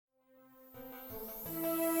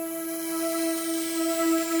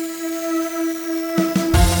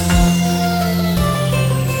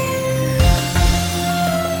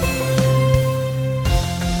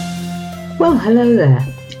hello there.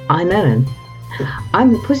 I'm Ellen.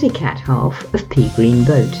 I'm the pussycat half of Pea Green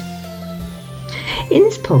Boat. In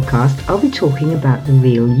this podcast, I'll be talking about the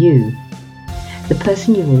real you, the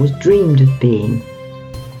person you've always dreamed of being.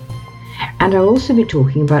 And I'll also be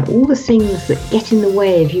talking about all the things that get in the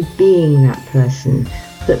way of you being that person,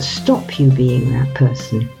 that stop you being that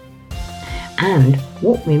person, and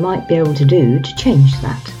what we might be able to do to change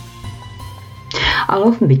that. I'll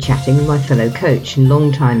often be chatting with my fellow coach and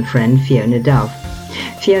longtime friend Fiona Dove.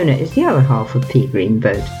 Fiona is the other half of Pea Green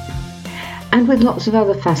Boat. And with lots of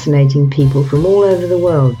other fascinating people from all over the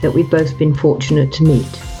world that we've both been fortunate to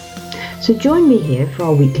meet. So join me here for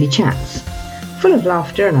our weekly chats, full of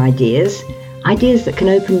laughter and ideas that can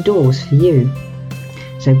open doors for you.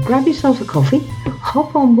 So grab yourself a coffee,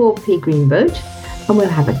 hop on board Pea Green Boat, and we'll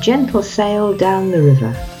have a gentle sail down the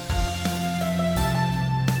river.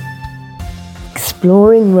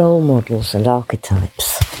 Exploring role models and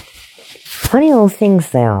archetypes. Funny old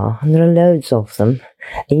things they are, and there are loads of them.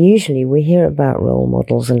 And usually we hear about role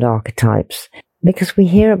models and archetypes because we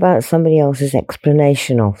hear about somebody else's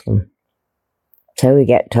explanation of them. So we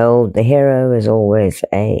get told the hero is always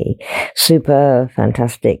a super,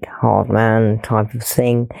 fantastic, hard man type of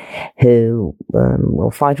thing who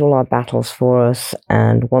will fight all our battles for us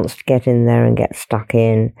and wants to get in there and get stuck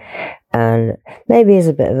in and maybe is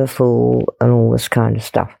a bit of a fool and all this kind of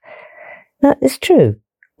stuff. That is true.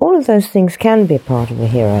 All of those things can be a part of a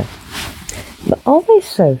hero. But are they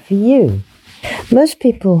so for you? Most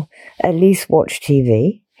people at least watch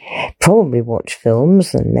TV, probably watch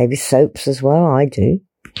films and maybe soaps as well, I do,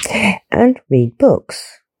 and read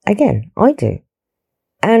books. Again, I do.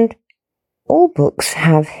 And all books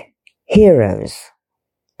have heroes.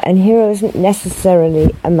 And hero isn't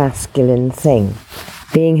necessarily a masculine thing.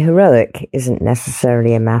 Being heroic isn't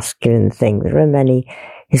necessarily a masculine thing. There are many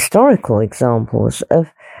historical examples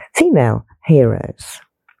of female heroes.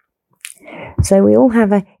 So we all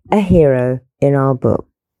have a hero in our book.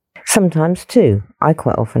 Sometimes two. I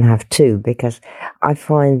quite often have two because I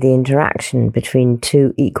find the interaction between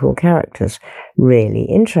two equal characters really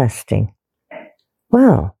interesting.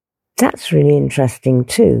 Well, that's really interesting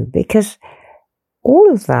too because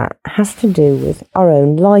all of that has to do with our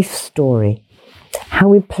own life story. How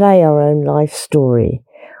we play our own life story,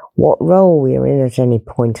 what role we are in at any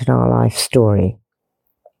point in our life story.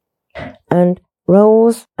 And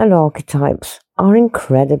roles and archetypes are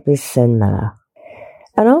incredibly similar.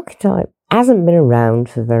 An archetype hasn't been around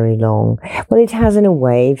for very long. Well, it has in a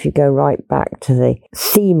way if you go right back to the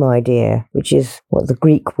theme idea, which is what the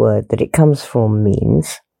Greek word that it comes from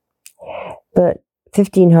means. But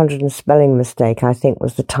 1500 and spelling mistake, I think,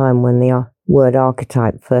 was the time when the word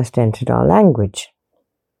archetype first entered our language.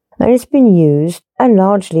 And it's been used, and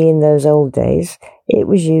largely in those old days, it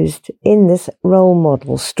was used in this role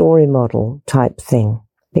model, story model type thing,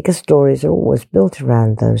 because stories are always built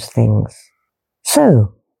around those things.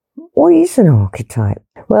 So, what is an archetype?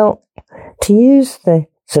 Well, to use the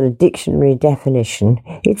sort of dictionary definition,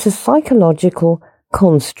 it's a psychological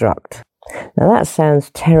construct. Now that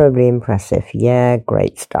sounds terribly impressive. Yeah,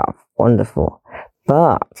 great stuff. Wonderful.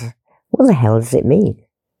 But what the hell does it mean?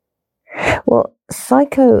 Well,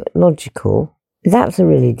 psychological, that's a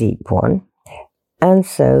really deep one. And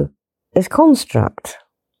so is construct.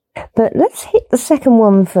 But let's hit the second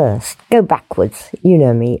one first. Go backwards. You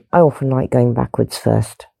know me. I often like going backwards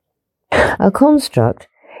first. A construct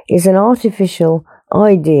is an artificial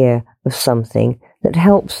idea of something that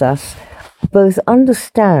helps us both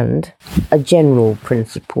understand a general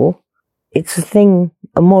principle. It's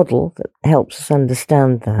a model that helps us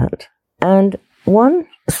understand that. And one,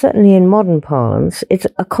 certainly in modern parlance,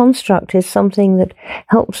 a construct is something that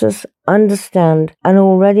helps us understand an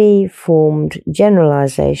already formed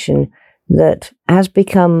generalisation that has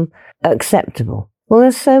become acceptable. Well,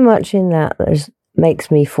 there's so much in that makes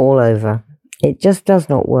me fall over. It just does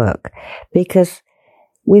not work because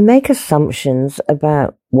we make assumptions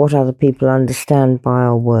about what other people understand by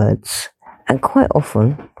our words, and quite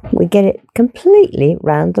often we get it completely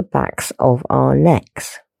round the backs of our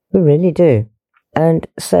necks. We really do. And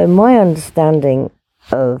so my understanding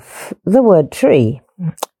of the word tree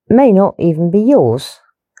may not even be yours.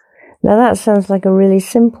 Now that sounds like a really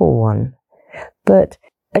simple one, but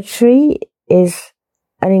a tree is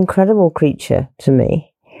an incredible creature to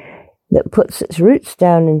me that puts its roots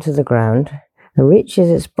down into the ground and reaches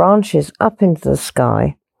its branches up into the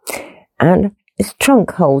sky, and its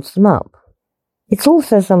trunk holds them up. It's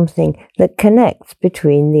also something that connects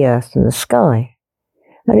between the earth and the sky.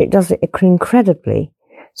 And it does it incredibly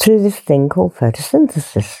through this thing called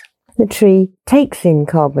photosynthesis. The tree takes in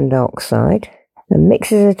carbon dioxide and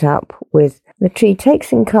mixes it up with the tree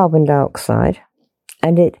takes in carbon dioxide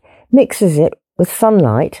and it mixes it with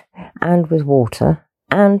sunlight and with water,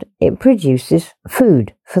 and it produces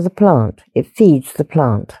food for the plant. It feeds the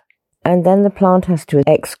plant. And then the plant has to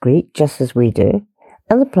excrete, just as we do,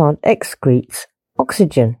 and the plant excretes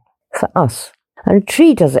oxygen for us. And a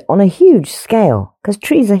tree does it on a huge scale, because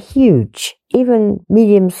trees are huge. Even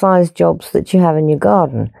medium-sized jobs that you have in your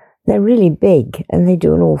garden, they're really big and they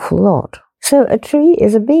do an awful lot. So a tree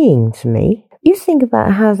is a being to me. You think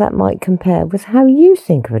about how that might compare with how you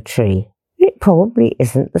think of a tree. It probably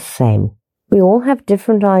isn't the same. We all have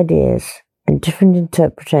different ideas and different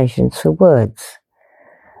interpretations for words.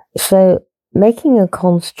 So making a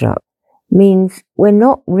construct means we're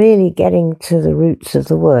not really getting to the roots of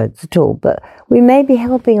the words at all, but we may be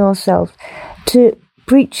helping ourselves to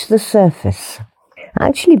breach the surface.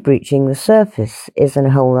 Actually, breaching the surface is a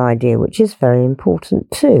whole idea which is very important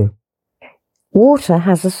too. Water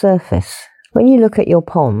has a surface. When you look at your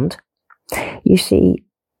pond, you see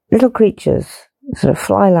little creatures, sort of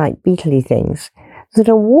fly-like beetle-y things, that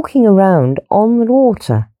are walking around on the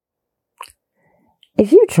water.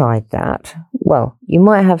 If you tried that, well, you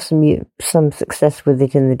might have some success with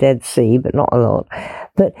it in the Dead Sea, but not a lot.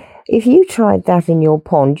 But if you tried that in your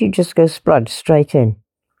pond, you just go spludge straight in.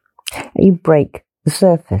 You break the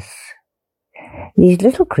surface. These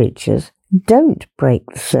little creatures don't break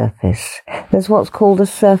the surface. There's what's called a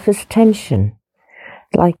surface tension,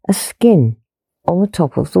 like a skin on the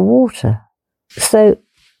top of the water. So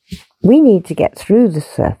we need to get through the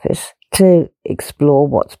surface to explore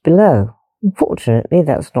what's below. Fortunately,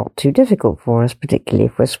 that's not too difficult for us, particularly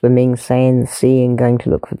if we're swimming, say, in the sea and going to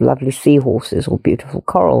look for lovely seahorses or beautiful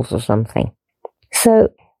corals or something. So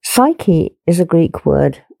psyche is a Greek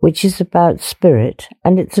word which is about spirit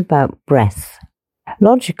and it's about breath.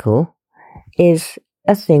 Logical is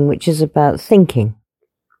a thing which is about thinking.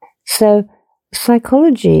 So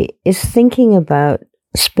psychology is thinking about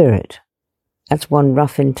spirit. That's one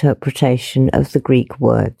rough interpretation of the Greek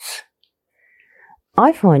words.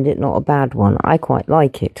 I find it not a bad one. I quite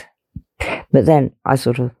like it. But then I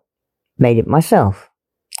sort of made it myself.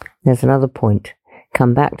 There's another point.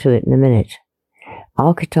 Come back to it in a minute.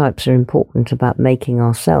 Archetypes are important about making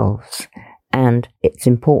ourselves, and it's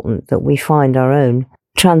important that we find our own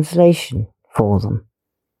translation for them.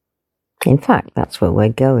 In fact, that's where we're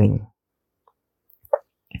going.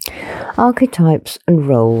 Archetypes and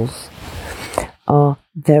roles are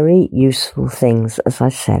very useful things, as I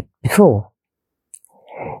said before.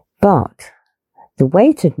 But the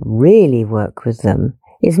way to really work with them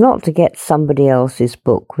is not to get somebody else's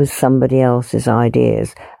book with somebody else's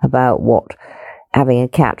ideas about what having a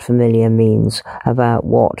cat familiar means, about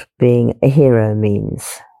what being a hero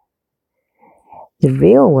means. The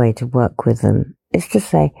real way to work with them is to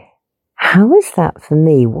say, how is that for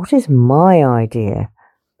me? What is my idea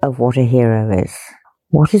of what a hero is?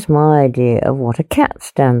 What is my idea of what a cat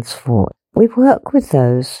stands for? We work with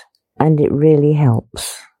those and it really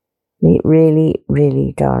helps. It really,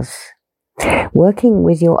 really does. Working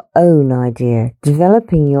with your own idea,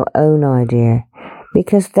 developing your own idea,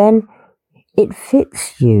 because then it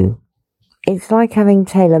fits you. It's like having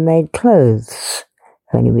tailor-made clothes.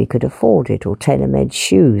 If only we could afford it, or tailor-made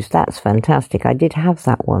shoes. That's fantastic. I did have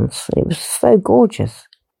that once. It was so gorgeous.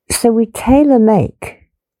 So we tailor-make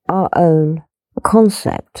our own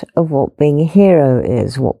concept of what being a hero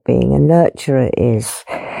is, what being a nurturer is,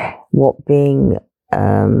 what being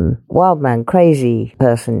wild man, crazy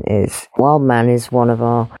person is. Wild man is one of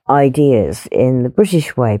our ideas in the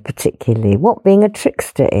British way, particularly. What being a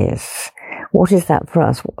trickster is. What is that for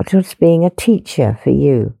us? What is being a teacher for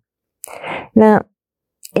you? Now,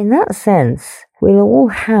 in that sense, we'll all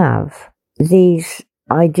have these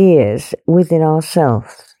ideas within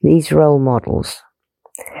ourselves, these role models.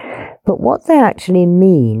 But what they actually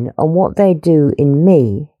mean and what they do in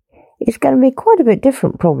me is going to be quite a bit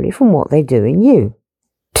different probably from what they do in you.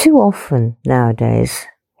 Too often nowadays,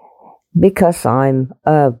 because I'm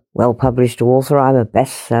a well-published author, I'm a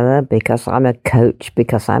bestseller, because I'm a coach,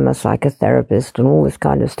 because I'm a psychotherapist and all this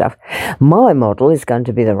kind of stuff, my model is going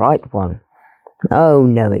to be the right one. Oh,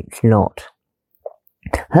 no, it's not.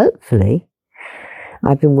 Hopefully,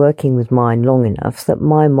 I've been working with mine long enough that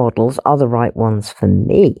my models are the right ones for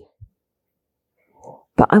me.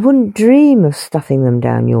 But I wouldn't dream of stuffing them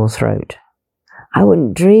down your throat. I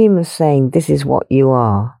wouldn't dream of saying this is what you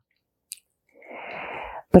are.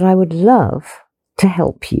 But I would love to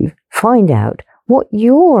help you find out what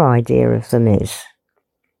your idea of them is.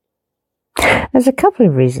 There's a couple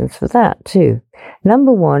of reasons for that too.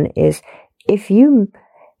 Number one is if you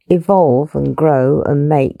evolve and grow and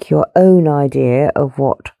make your own idea of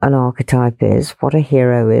what an archetype is, what a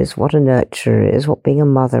hero is, what a nurturer is, what being a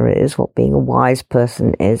mother is, what being a wise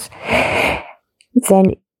person is,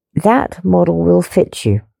 then that model will fit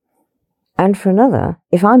you. And for another,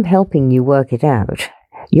 if I'm helping you work it out,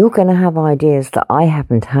 you're going to have ideas that I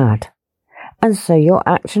haven't had. And so you're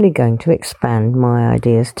actually going to expand my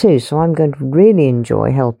ideas too. So I'm going to really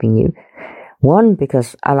enjoy helping you. One,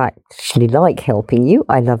 because I actually like helping you.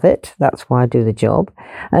 I love it. That's why I do the job.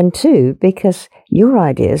 And two, because your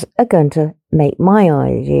ideas are going to make my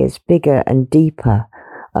ideas bigger and deeper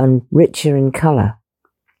and richer in colour.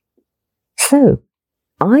 So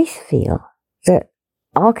I feel that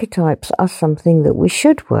archetypes are something that we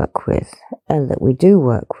should work with and that we do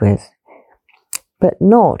work with, but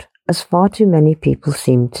not as far too many people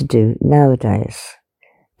seem to do nowadays.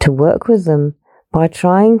 To work with them by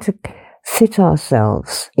trying to fit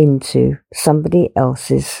ourselves into somebody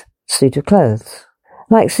else's suit of clothes.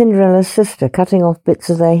 Like Cinderella's sister cutting off bits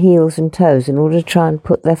of their heels and toes in order to try and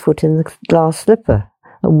put their foot in the glass slipper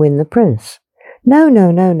and win the prince. No,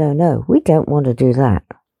 we don't want to do that.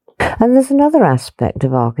 And there's another aspect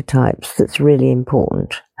of archetypes that's really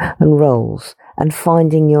important, and roles, and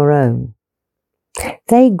finding your own.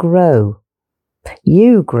 They grow.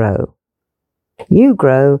 You grow. You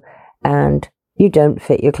grow, and you don't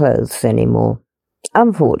fit your clothes anymore.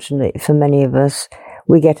 Unfortunately, for many of us,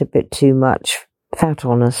 we get a bit too much fat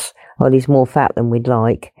on us, or at least more fat than we'd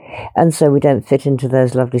like, and so we don't fit into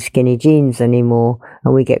those lovely skinny jeans anymore,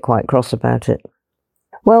 and we get quite cross about it.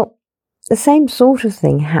 Well, the same sort of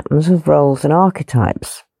thing happens with roles and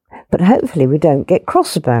archetypes, but hopefully we don't get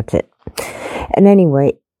cross about it. And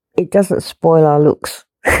anyway, it doesn't spoil our looks,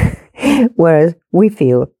 whereas we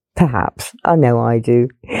feel, perhaps, I know I do,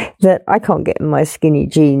 that I can't get in my skinny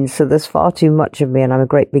jeans, so there's far too much of me and I'm a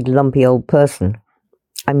great big lumpy old person.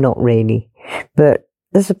 I'm not really, but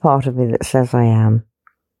there's a part of me that says I am.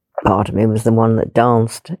 Part of me was the one that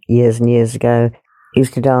danced years and years ago,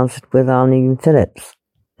 used to dance with Arlene Phillips,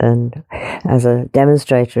 and as a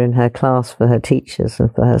demonstrator in her class for her teachers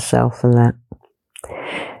and for herself and that.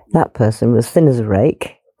 That person was thin as a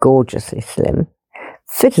rake, gorgeously slim,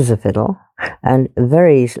 fit as a fiddle, and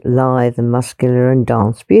very lithe and muscular and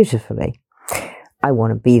danced beautifully. I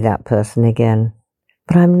want to be that person again.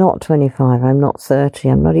 But I'm not 25, I'm not 30,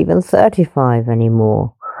 I'm not even 35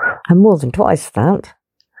 anymore. I'm more than twice that.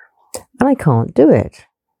 And I can't do it.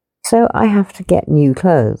 So I have to get new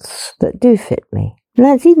clothes that do fit me. And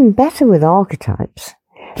that's even better with archetypes,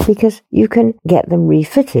 because you can get them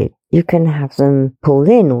refitted. You can have them pulled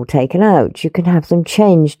in or taken out. You can have them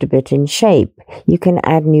changed a bit in shape. You can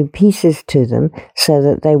add new pieces to them so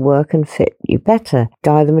that they work and fit you better.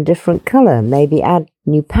 Dye them a different colour. Maybe add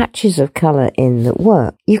new patches of colour in that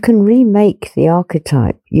work. You can remake the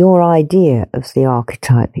archetype, your idea of the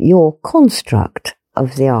archetype, your construct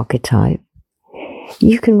of the archetype.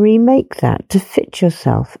 You can remake that to fit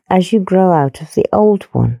yourself as you grow out of the old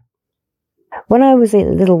one. When I was a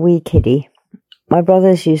little wee kiddie, my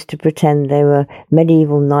brothers used to pretend they were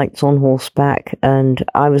medieval knights on horseback, and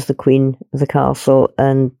I was the queen of the castle,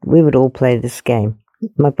 and we would all play this game.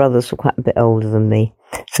 My brothers were quite a bit older than me,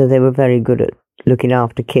 so they were very good at looking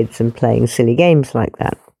after kids and playing silly games like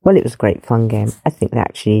that. Well, it was a great fun game. I think they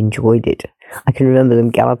actually enjoyed it. I can remember them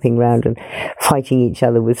galloping round and fighting each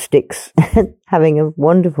other with sticks and having a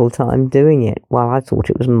wonderful time doing it. Well, I thought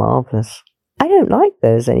it was marvellous. I don't like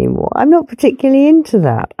those anymore. I'm not particularly into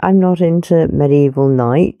that. I'm not into medieval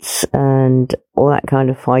knights and all that kind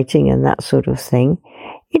of fighting and that sort of thing.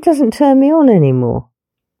 It doesn't turn me on anymore.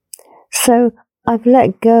 So I've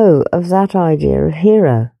let go of that idea of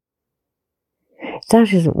hero.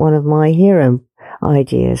 That isn't one of my hero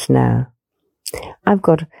ideas now. I've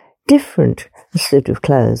got a different suit of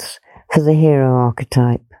clothes for the hero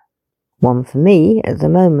archetype. One for me at the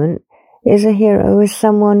moment is a hero is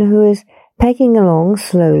someone who is pegging along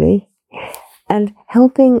slowly and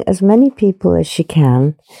helping as many people as she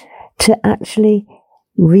can to actually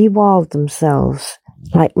rewild themselves,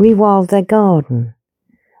 like rewild their garden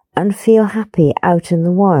and feel happy out in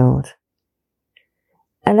the wild.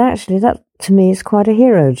 And actually that to me is quite a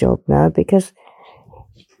hero job now, because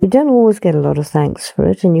you don't always get a lot of thanks for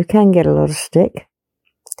it, and you can get a lot of stick.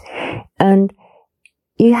 And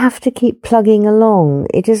you have to keep plugging along.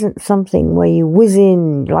 It isn't something where you whiz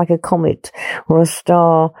in like a comet or a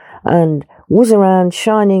star and whiz around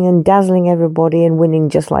shining and dazzling everybody and winning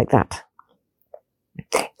just like that.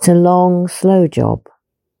 It's a long, slow job.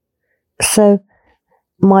 So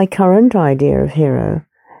my current idea of hero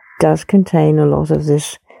does contain a lot of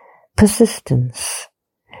this persistence,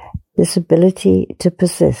 this ability to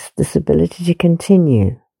persist, this ability to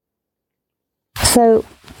continue. So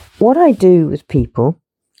what I do with people,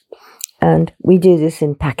 and we do this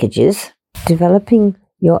in packages, developing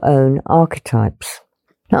your own archetypes.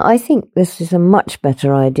 Now, I think this is a much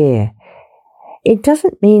better idea. It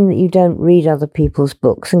doesn't mean that you don't read other people's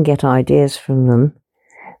books and get ideas from them,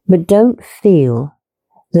 but don't feel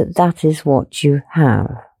that that is what you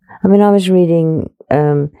have. I mean, I was reading,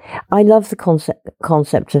 I love the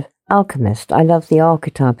concept of alchemist. I love the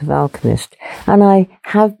archetype of alchemist, and I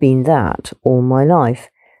have been that all my life.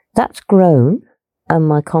 That's grown, and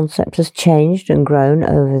my concept has changed and grown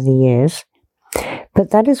over the years.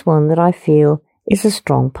 But that is one that I feel is a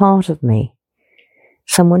strong part of me.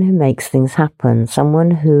 Someone who makes things happen,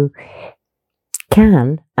 someone who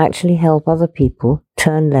can actually help other people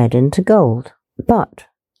turn lead into gold. But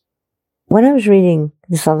when I was reading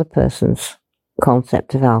this other person's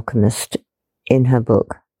concept of alchemist in her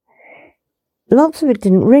book, lots of it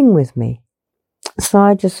didn't ring with me. So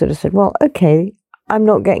I just sort of said, well, okay, I'm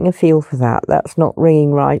not getting a feel for that. That's not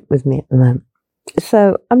ringing right with me at the moment.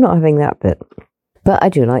 So I'm not having that bit. But I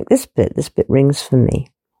do like this bit. This bit rings for me.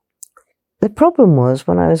 The problem was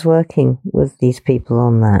when I was working with these people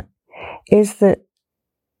on that, is that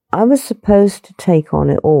I was supposed to take on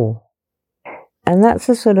it all. And that's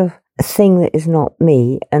a sort of thing that is not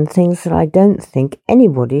me, and things that I don't think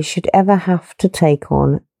anybody should ever have to take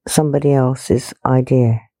on somebody else's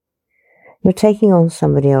idea. You're taking on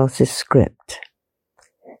somebody else's script.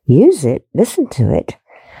 Use it, listen to it,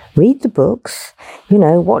 read the books,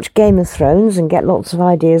 watch Game of Thrones and get lots of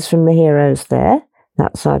ideas from the heroes there,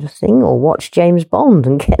 that side of thing, or watch James Bond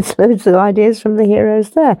and get loads of ideas from the heroes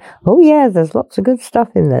there. Oh yeah, there's lots of good stuff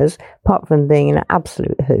in those, apart from being an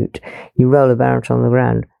absolute hoot. You roll about on the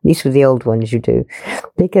ground, at least with the old ones you do,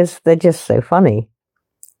 because they're just so funny.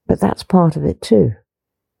 But that's part of it too.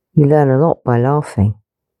 You learn a lot by laughing.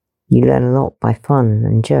 You learn a lot by fun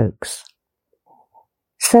and jokes.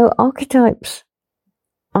 So archetypes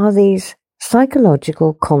are these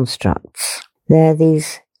psychological constructs. They're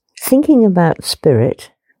these thinking about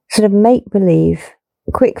spirit, sort of make-believe,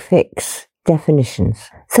 quick-fix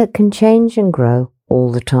definitions that can change and grow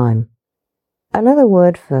all the time. Another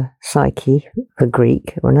word for psyche, for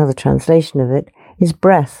Greek, or another translation of it, is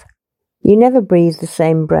breath. You never breathe the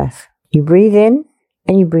same breath. You breathe in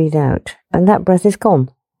and you breathe out, and that breath is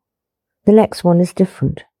gone. The next one is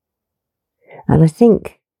different. And I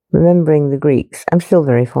think, remembering the Greeks, I'm still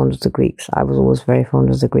very fond of the Greeks. I was always very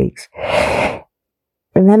fond of the Greeks.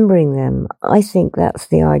 Remembering them, I think that's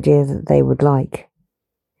the idea that they would like.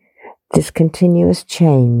 This continuous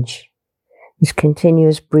change, this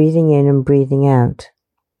continuous breathing in and breathing out.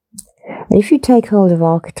 And if you take hold of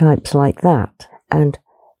archetypes like that and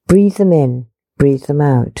breathe them in, breathe them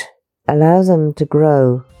out, allow them to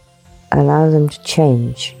grow, allow them to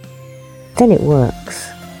change, then it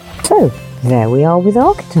works. So, there we are with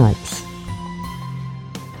archetypes.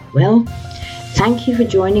 Well, thank you for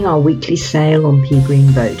joining our weekly sale on Pea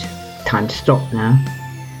Green Boat. Time to stop now.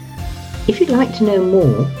 If you'd like to know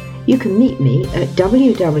more, you can meet me at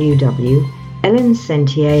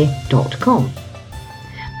www.ellensentier.com.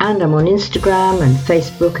 And I'm on Instagram and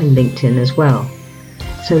Facebook and LinkedIn as well.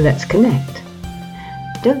 So let's connect.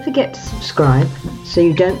 Don't forget to subscribe so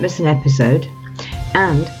you don't miss an episode.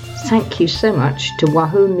 And thank you so much to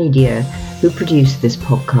Wahoo Media, who produced this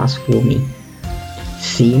podcast for me.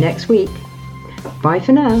 See you next week. Bye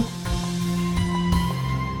for now.